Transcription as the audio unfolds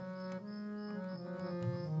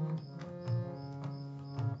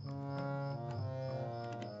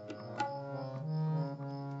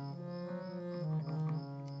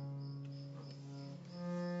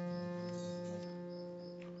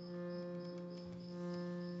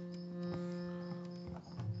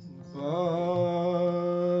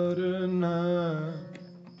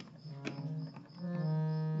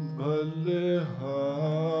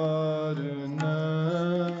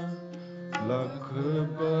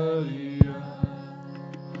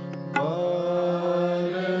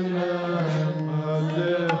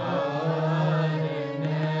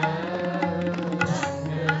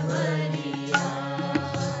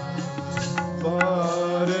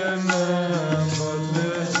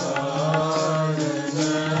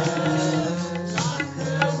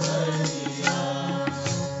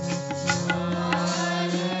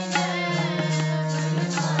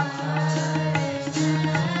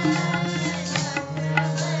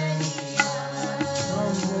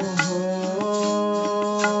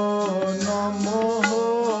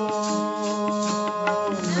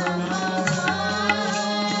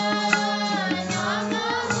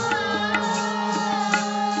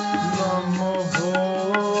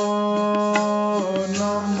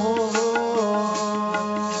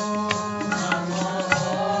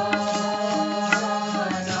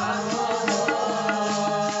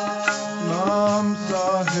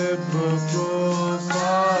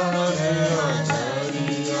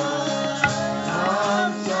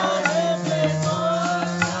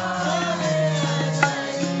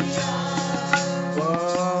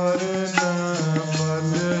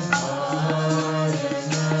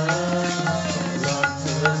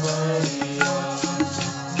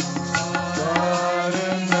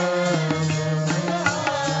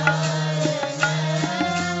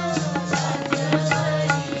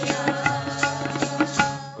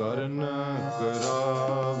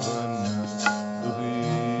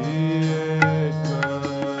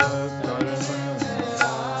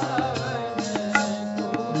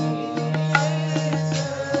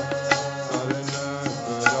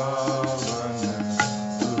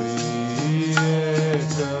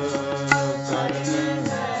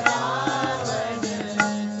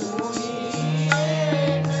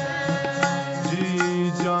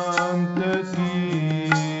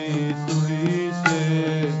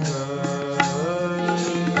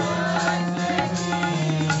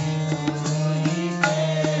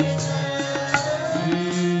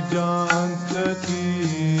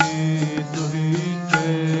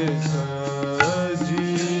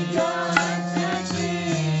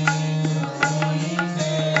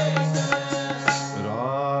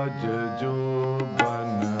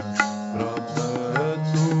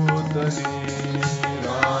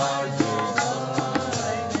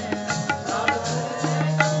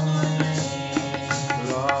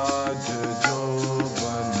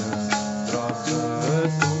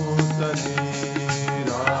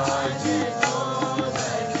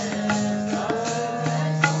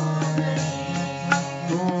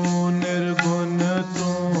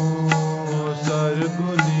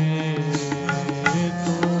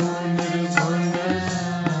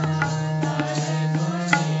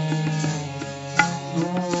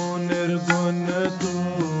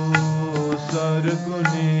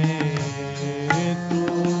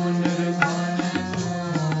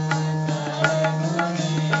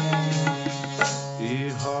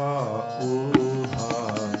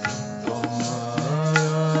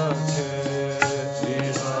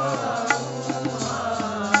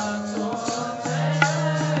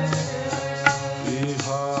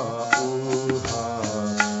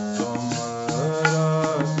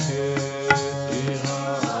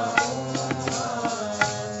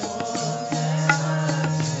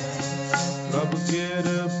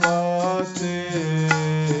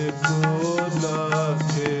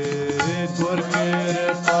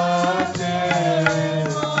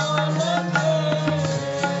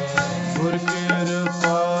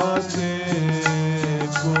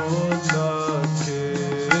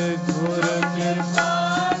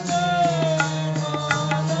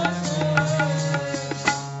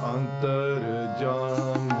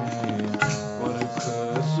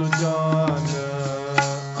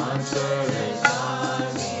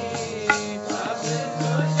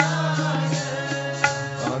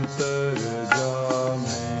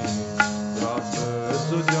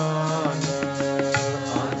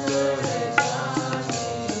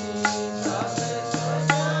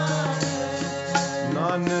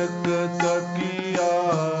ਨਾਨਕ ਤਕੀਆ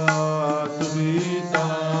ਤੁਹੀ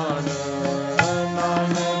ਤਾਣ,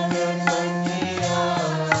 ਨਾਨਕ ਤਕੀਆ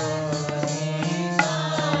ਤੁਹੀ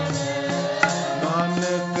ਤਾਣ,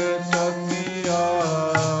 ਨਾਨਕ ਤਕੀਆ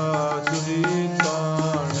ਤੁਹੀ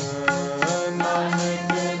ਤਾਣ,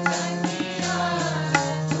 ਨਾਨਕ ਤਕੀਆ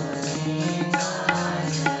ਤੁਹੀ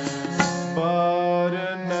ਤਾਣ।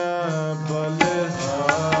 ਬਾਰਨ ਬਲਿਹਾਰਨ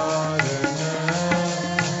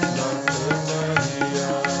ਲੱਖ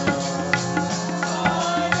ਬਰੀਆ,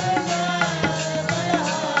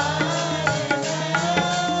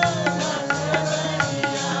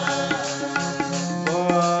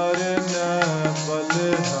 ਬਾਰਨ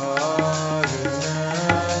ਬਲਿਹਾਰਨ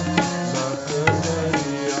ਲੱਖ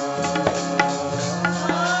ਬਰੀਆ,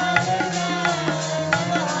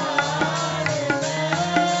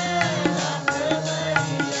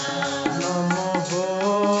 ਨਮੋ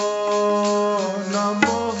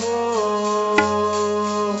ਨਮੋ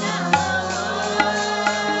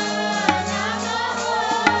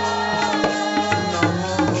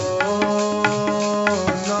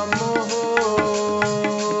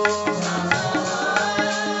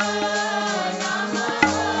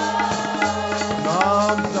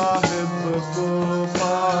ਨਾਮ ਸਾਹਿਬ ਕੋ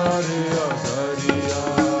ਪਾਰ ਅਧਰਿਆ,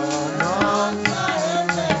 ਨਾਮ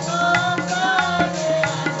ਸਾਹਿਬ ਕੋ ਪਾਰ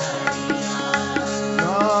ਅਧਰਿਆ,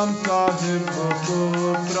 ਨਾਮ ਸਾਹਿਬ ਕੋ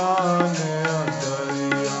ਪ੍ਰਾਨ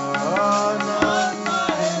ਅਧਰਿਆ, ਨਾਮ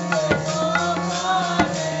ਸਾਹਿਬ ਕੋ ਪ੍ਰਾਨ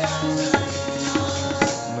ਅਧਰਿਆ।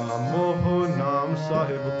 ਨਮੋ ਨਾਮ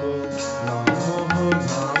ਸਾਹਿਬ ਕੋ, ਨਮੋ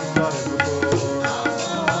ਨਾਮ ਸਾਹਿਬ ਕੋ,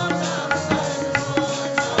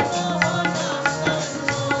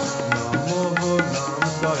 ਨਮੋ ਨਾਮ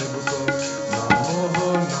ਸਾਹਿਬ ਕੋ, ਨਮੋ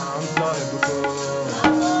ਨਾਮ ਸਾਹਿਬ ਕੋ,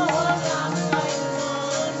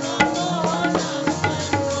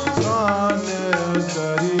 ਪ੍ਰਾਨ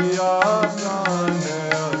ਅਧਰਿਆ, ਪ੍ਰਾਨ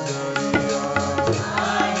ਅਧਰਿਆ,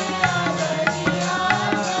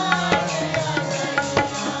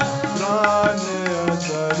 ਪ੍ਰਾਨ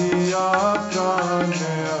ਅਧਰਿਆ, ਪ੍ਰਾਨ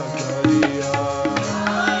ਅਧਰਿਆ,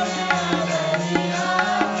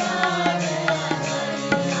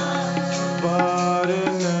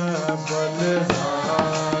 ਬਾਰਨ ਬਲਿਹਾਰਨ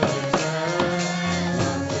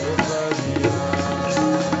ਲੱਖ ਬਰੀਆ,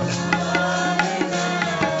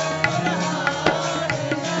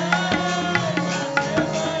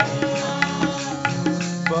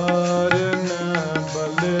 ਬਾਰਨ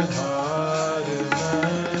ਬਲਿਹਾਰਨ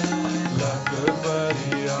ਲੱਖ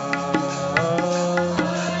ਬਰੀਆ,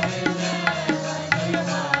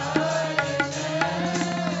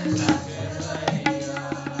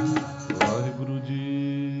 ਵਾਹਿਗੁਰੂ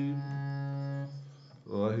ਜੀ,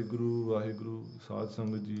 ਵਾਹਿਗੁਰੂ ਵਾਹਿਗੁਰੂ। ਸਾਧ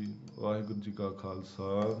ਸੰਗਤ ਜੀ, ਵਾਹਿਗੁਰੂ ਜੀ ਕਾ ਖਾਲਸਾ,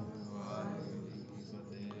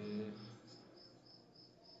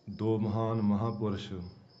 ਦੋ ਮਹਾਨ ਮਹਾਂਪੁਰਸ਼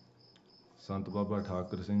ਸੰਤ ਬਾਬਾ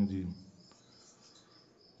ਠਾਕਰ ਸਿੰਘ ਜੀ,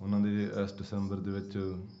 ਉਹਨਾਂ ਦੇ ਇਸ ਦਸੰਬਰ ਦੇ ਵਿੱਚ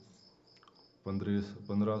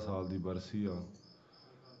 15 ਸਾਲ ਦੀ ਬਰਸੀ ਆ।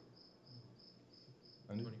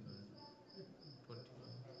 ਹਾਂਜੀ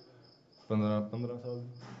 15 ਸਾਲ,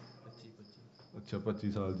 ਅੱਛਾ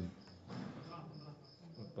 25 ਸਾਲ ਜੀ,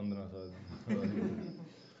 15 ਸਾਲ ਜੀ,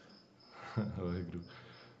 ਵਾਹਿਗੁਰੂ।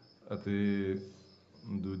 ਅਤੇ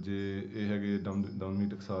ਦੂਜੇ ਇਹ ਹੈਗੇ 19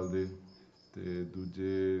 ਟਕਸਾਲ ਦੇ, ਅਤੇ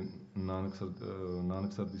ਦੂਜੇ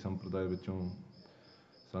ਨਾਨਕਸਰ ਦੀ ਸੰਪਰਦਾਇ ਵਿੱਚੋਂ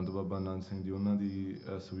ਸੰਤ ਬਾਬਾ ਆਨੰਦ ਸਿੰਘ ਜੀ, ਉਹਨਾਂ ਦੀ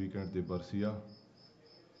ਇਸ ਵੀਕਐਂਡ 'ਤੇ ਬਰਸੀ ਆ।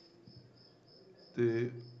 ਅਤੇ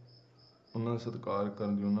ਉਹਨਾਂ ਦਾ ਸਤਿਕਾਰ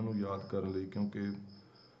ਕਰਨ ਲਈ, ਉਹਨਾਂ ਨੂੰ ਯਾਦ ਕਰਨ ਲਈ, ਕਿਉਂਕਿ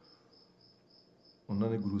ਉਹਨਾਂ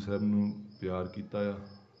ਨੇ ਗੁਰੂ ਸਾਹਿਬ ਨੂੰ ਪਿਆਰ ਕੀਤਾ ਆ,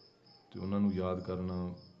 ਅਤੇ ਉਹਨਾਂ ਨੂੰ ਯਾਦ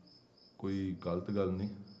ਕਰਨਾ ਕੋਈ ਗਲਤ ਗੱਲ ਨਹੀਂ,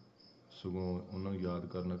 ਸਗੋਂ ਉਹਨਾਂ ਨੂੰ ਯਾਦ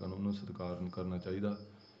ਕਰਨਾ ਉਹਨਾਂ ਨੂੰ ਸਤਿਕਾਰ ਕਰਨਾ ਚਾਹੀਦਾ।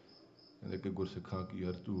 ਕਹਿੰਦੇ ਕਿ ਗੁਰਸਿੱਖਾਂ ਕੀ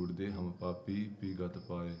ਹਰ ਝੂੜ ਦੇ ਹਮ ਪਾਪੀ ਪੀਗਤ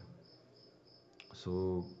ਪਾਏ। ਸੋ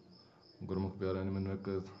ਗੁਰਮੁਖ ਪਿਆਰਿਆਂ ਨੇ ਮੈਨੂੰ ਇੱਕ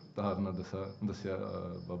ਧਾਰਨਾ ਦੱਸਿਆ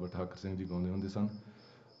ਬਾਬਾ ਠਾਕਰ ਸਿੰਘ ਜੀ ਗਾਉਂਦੇ ਹੁੰਦੇ ਸਨ,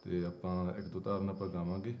 ਅਤੇ ਆਪਾਂ ਇੱਕ ਦੋ ਧਾਰਨਾ ਆਪਾਂ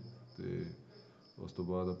ਗਾਵਾਂਗੇ, ਅਤੇ ਉਸ ਤੋਂ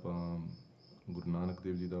ਬਾਅਦ ਆਪਾਂ ਗੁਰੂ ਨਾਨਕ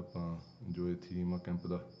ਦੇਵ ਜੀ ਦਾ ਆਪਾਂ ਜੋ ਇਹ ਥੀਮ ਆ ਕੈਂਪ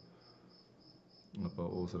ਦਾ, ਆਪਾਂ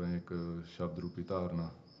ਉਸ ਰਾਹੀਂ ਇੱਕ ਸ਼ਬਦ ਰੂਪੀ ਧਾਰਨਾ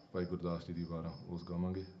ਭਾਈ ਗੁਰਦਾਸ ਜੀ ਦੀ ਵਾਰਾਂ ਉਸ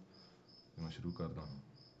ਗਾਵਾਂਗੇ। ਮੈਂ ਸ਼ੁਰੂ ਕਰਦਾ।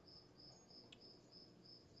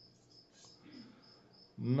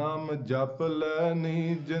 ਨਾਮ ਜਪ ਲੈ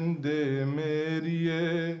ਨੀ ਜਿੰਦੇ ਮੇਰੀਏ,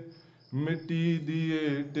 ਮਿੱਟੀ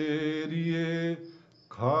ਦੀਏ ਢੇਰੀਏ,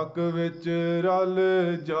 ਖਾਕ ਵਿੱਚ ਰਲ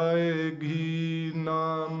ਜਾਏਗੀ।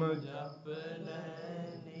 ਨਾਮ ਜਪ ਲੈ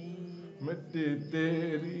ਨੀ ਮਿੱਟੀ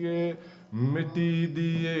ਤੇਰੀਏ, ਮਿੱਟੀ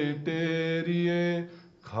ਦੀਏ ਢੇਰੀਏ,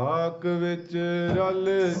 ਖਾਕ ਵਿੱਚ ਰਲ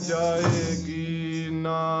ਜਾਏਗੀ।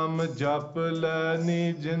 ਨਾਮ ਜਪ ਲੈ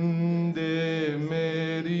ਨੀ ਜਿੰਦੇ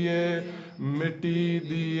ਮੇਰੀਏ, ਮਿੱਟੀ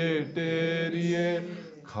ਦੀਏ ਢੇਰੀਏ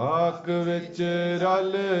ਖਾਕ ਵਿੱਚ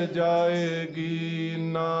ਰਲ ਜਾਏਗੀ।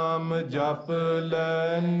 ਨਾਮ ਜਪ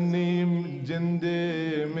ਲੈਨੀ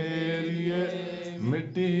ਜਿੰਦੇ ਮੇਰੀਏ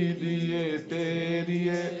ਮਿੱਟੀ ਦੀਏ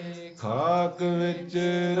ਢੇਰੀਏ ਖਾਕ ਵਿੱਚ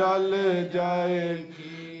ਰਲ ਜਾਏਗੀ।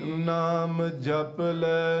 ਨਾਮ ਜਪ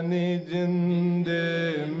ਲੈਨੀ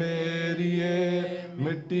ਜਿੰਦੇ ਮੇਰੀਏ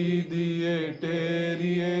ਮਿੱਟੀ ਦੀਏ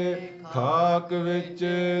ਢੇਰੀਏ ਖਾਕ ਵਿੱਚ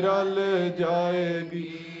ਰਲ ਜਾਏਗੀ।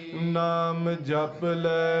 ਨਾਮ ਜਪ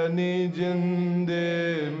ਲੈਨੀ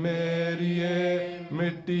ਜਿੰਦੇ ਮੇਰੀਏ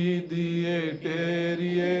ਮਿੱਟੀ ਦੀਏ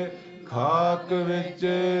ਢੇਰੀਏ ਖਾਕ ਵਿੱਚ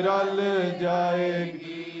ਰਲ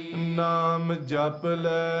ਜਾਏਗੀ। ਨਾਮ ਜਪ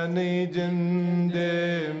ਲੈਨੀ ਜਿੰਦੇ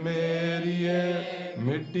ਮੇਰੀਏ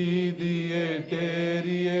ਮਿੱਟੀ ਦੀਏ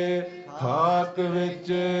ਢੇਰੀਏ ਖਾਕ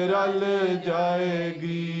ਵਿੱਚ ਰਲ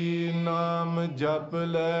ਜਾਏਗੀ। ਨਾਮ ਜਪ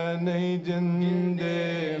ਲੈਨੀ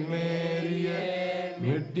ਜਿੰਦੇ ਮੇਰੀਏ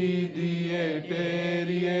ਮਿੱਟੀ ਦੀਏ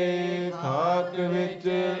ਢੇਰੀਏ ਖਾਕ ਵਿੱਚ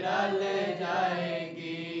ਰਲ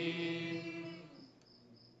ਜਾਏਗੀ।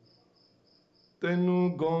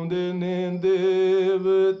 ਤੈਨੂੰ ਗਾਉਂਦੇ ਨੇ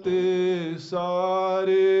ਦੇਵਤੇ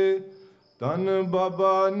ਸਾਰੇ ਧੰਨ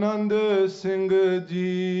ਬਾਬਾ ਆਨੰਦ ਸਿੰਘ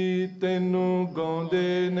ਜੀ। ਤੈਨੂੰ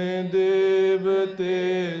ਗਾਉਂਦੇ ਨੇ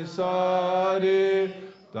ਦੇਵਤੇ ਸਾਰੇ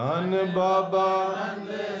ਧੰਨ ਬਾਬਾ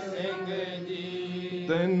ਆਨੰਦ ਸਿੰਘ ਜੀ।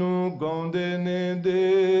 ਤੈਨੂੰ ਗਾਉਂਦੇ ਨੇ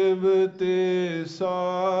ਦੇਵਤੇ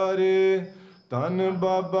ਸਾਰੇ ਧੰਨ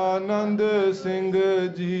ਬਾਬਾ ਆਨੰਦ ਸਿੰਘ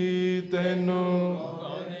ਜੀ। ਤੈਨੂੰ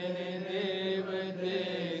ਗਾਉਂਦੇ ਨੇ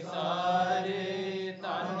ਦੇਵਤੇ ਸਾਰੇ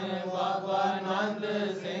ਧੰਨ ਬਾਬਾ ਆਨੰਦ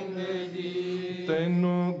ਸਿੰਘ ਜੀ।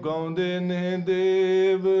 ਤੈਨੂੰ ਗਾਉਂਦੇ ਨੇ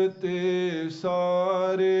ਦੇਵਤੇ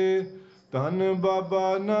ਸਾਰੇ ਧੰਨ ਬਾਬਾ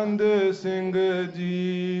ਆਨੰਦ ਸਿੰਘ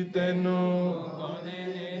ਜੀ। ਤੈਨੂੰ ਗਾਉਂਦੇ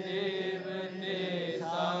ਨੇ ਦੇਵਤੇ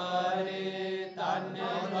ਸਾਰੇ ਧੰਨ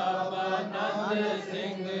ਬਾਬਾ ਆਨੰਦ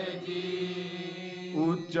ਸਿੰਘ ਜੀ।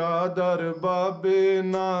 ਉੱਚਾ ਦਰ ਬਾਬੇ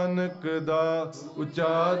ਨਾਨਕ ਦਾ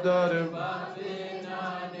ਉੱਚਾ ਦਰ ਬਾਬੇ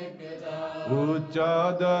ਨਾਨਕ ਦਾ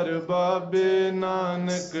ਉੱਚਾ ਦਰ ਬਾਬੇ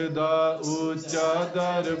ਨਾਨਕ ਦਾ ਉੱਚਾ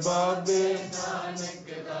ਦਰ ਬਾਬੇ ਨਾਨਕ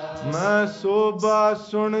ਦਾ। ਮੈਂ ਸੋਭਾ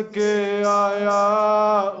ਸੁਣ ਕੇ ਆਇਆ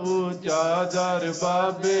ਉੱਚਾ ਦਰ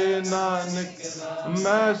ਬਾਬੇ ਨਾਨਕ ਦਾ।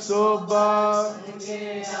 ਮੈਂ ਸੋਭਾ ਸੁਣ ਕੇ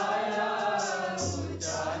ਆਇਆ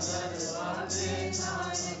ਉੱਚਾ ਦਰ ਬਾਬੇ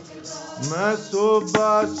ਨਾਨਕ ਦਾ। ਮੈਂ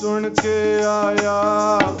ਸੋਭਾ ਸੁਣ ਕੇ ਆਇਆ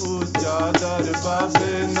ਉੱਚਾ ਦਰ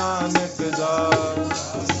ਬਾਬੇ ਨਾਨਕ ਦਾ।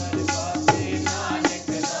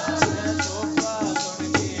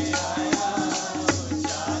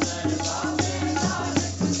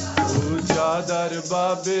 ਦਰ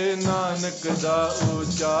ਬਾਬੇ ਨਾਨਕ ਦਾ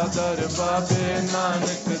ਉੱਚਾ ਦਰ ਬਾਬੇ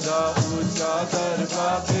ਨਾਨਕ ਦਾ ਉੱਚਾ ਦਰ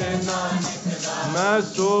ਬਾਬੇ ਨਾਨਕ ਦਾ। ਮੈਂ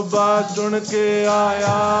ਸੋਭਾ ਸੁਣ ਕੇ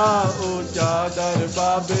ਆਇਆ ਉੱਚਾ ਦਰ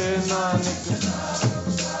ਬਾਬੇ ਨਾਨਕ ਦਾ।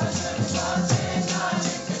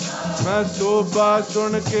 ਮੈਂ ਸੋਭਾ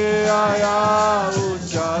ਸੁਣ ਕੇ ਆਇਆ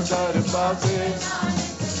ਉੱਚਾ ਦਰ ਬਾਬੇ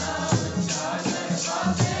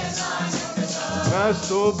ਮੈਂ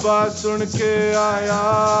ਸੋਭਾ ਸੁਣ ਕੇ ਆਇਆ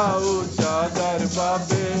ਉੱਚਾ ਦਰ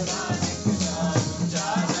ਬਾਬੇ।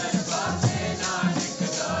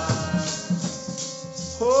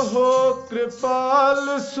 ਹੋ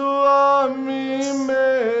ਕਿਰਪਾਲ ਸੁਆਮੀ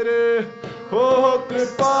ਮੇਰੇ ਹੋ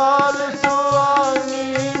ਕਿਰਪਾਲ ਸੁਆਮੀ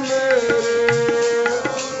ਮੇਰੇ।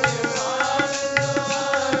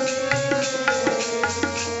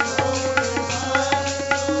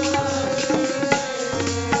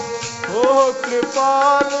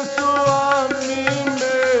 ਕਿਰਪਾਲ ਸੁਆਮੀ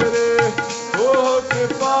ਮੇਰੇ ਹੋ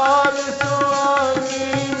ਕਿਰਪਾਲ ਸੁਆਮੀ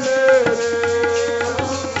ਮੇਰੇ।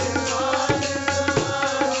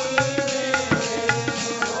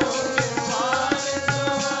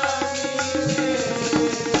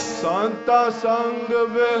 ਸੰਤਾ ਸੰਗ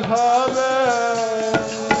ਵਿਹਾਵੇ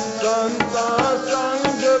ਸੰਤਾ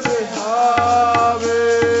ਸੰਗ ਵਿਹਾਵੇ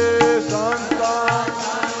ਸੰਤਾ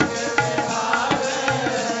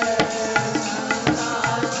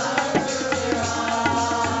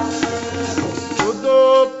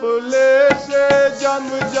पुले से जम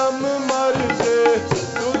जम मर दे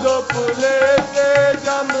तू जो पुले से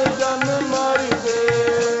जम जम मर दे।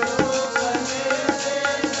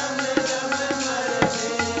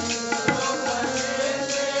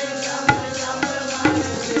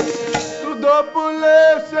 तू दो पुले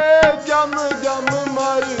से जम जम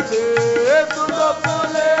मर दे तू दो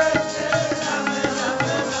पुले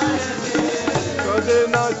कदे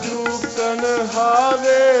ना चूकन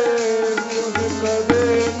हावे कदे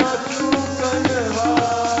ना चूकन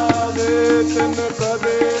हावे तिन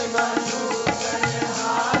कदे ना चूकन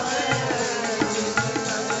हावे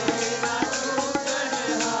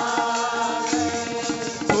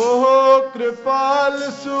कृपाल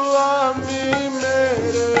स्वामी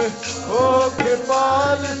मेरे, ओ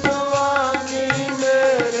कृपाल स्वामी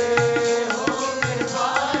मेरे, ओ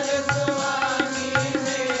कृपाल स्वामी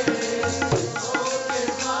मेरे, ओ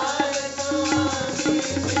कृपाल स्वामी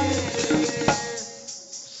मेरे।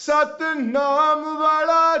 सतनाम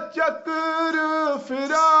वाला चक्र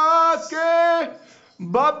फिरा के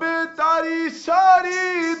बाबे तारी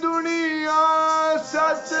सारी दुनिया,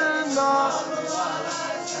 सतनाम वाला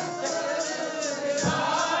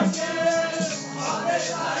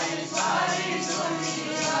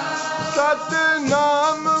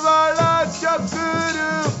सतनाम वाला चक्र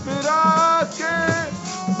फिरा के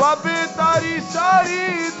बाबे तारी सारी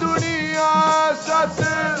दुनिया,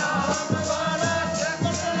 सतनाम वाला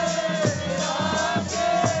चक्र फिरा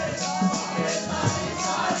के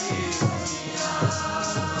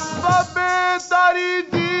बाबे तारी सारी दुनिया, बाबे तारी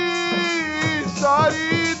जी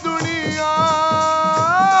सारी दुनिया,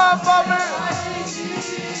 बाबे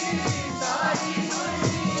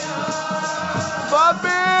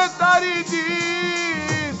बाबे तारी जी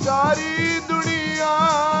सारी दुनिया,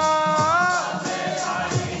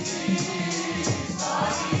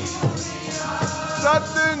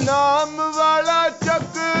 सतनाम वाला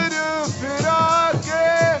चक्र फिरा के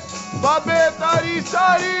बाबे तारी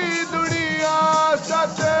सारी दुनिया,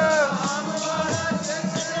 सतनाम वाला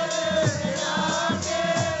चक्र फिरा के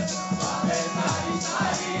बाबे तारी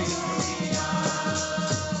सारी दुनिया।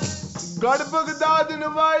 गढ़ बगदाद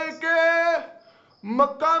नवाए के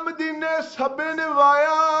मक्का मदीने सबे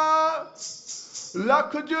नवाया,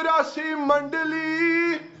 184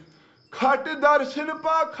 मंडली खट दर्शन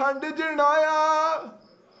पाखंड जनाया,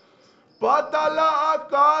 पाताला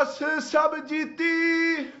आकाश सब जीती,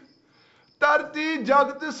 धरती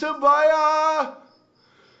जगत सबाया,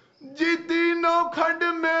 जीती नौ खंड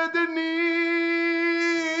मेदनी,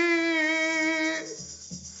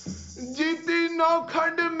 जीती नौ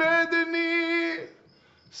खंड मेदनी,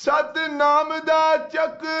 सतनाम दा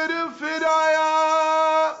चक्र फिराया,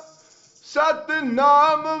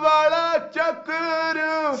 सतनाम वाला चक्र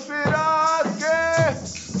फिरा के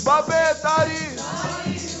बाबे तारी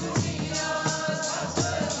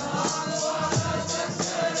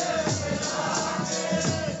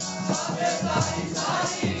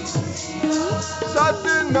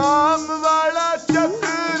सतनाम वाला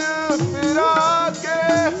चक्र फिरा के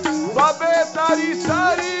बाबे तारी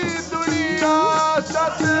सारी दुनिया,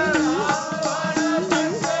 सतनाम वाला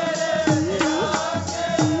चक्र फिरा के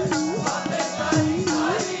बाबे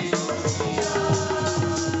तारी सारी दुनिया,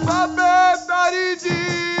 बाबे तारी जी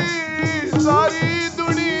सारी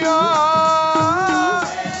दुनिया,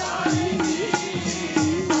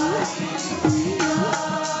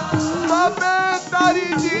 बाबे तारी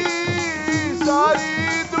जी सारी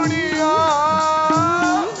दुनिया,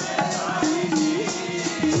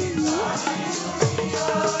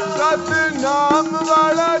 सतनाम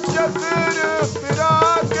वाला चक्र फिरा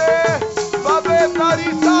के बाबे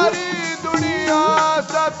तारी सारी दुनिया,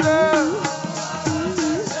 सत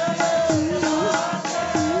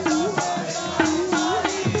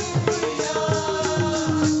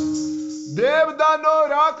देवदानो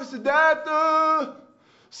राक्षस दैत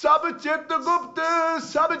सब चित गुप्त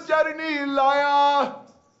सब चरनी लाया,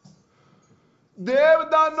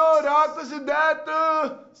 देवदानो राक्षस दैत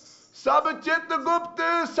सब चित गुप्त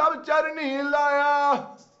सब चरनी लाया,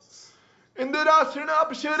 इंद्रासन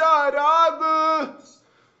अप्सरा राग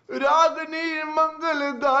रागनी मंगल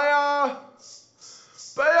गाया,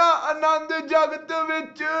 पया आनंद जगत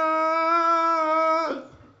विच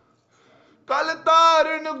कल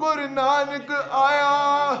तारन गुरु नानक आया,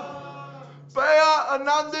 पया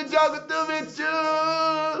आनंद जगत विच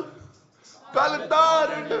कल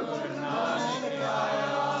तारन गुरु नानक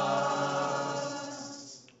आया।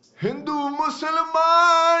 हिंदू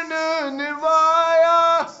मुसलमान निभाया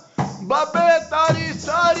बाबे तारी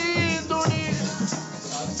सारी दुनिया,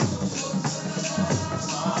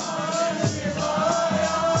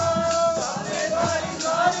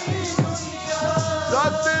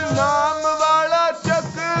 सतनाम वाला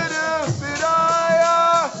चक्र फिराया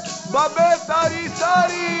बाबे तारी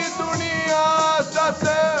सारी दुनिया,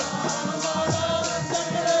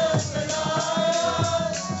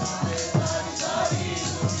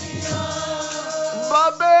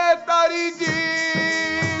 बाबे तारी जी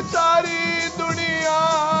सारी दुनिया,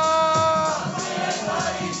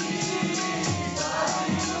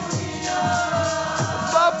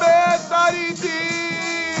 बाबे तारी जी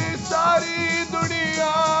सारी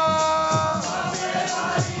दुनिया,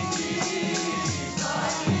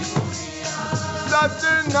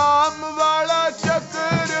 सतनाम वाला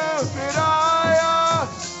चक्र फिराया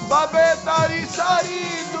बाबे तारी सारी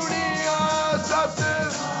दुनिया,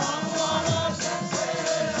 सतनाम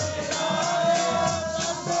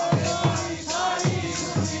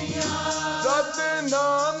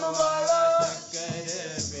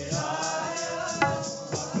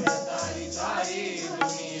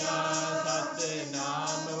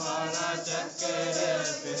ਚੱਕਰ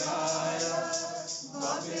ਫਿਰਾਇਆ,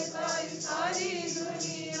 ਬਾਬੇ ਤਾਈ ਸਾਰੀ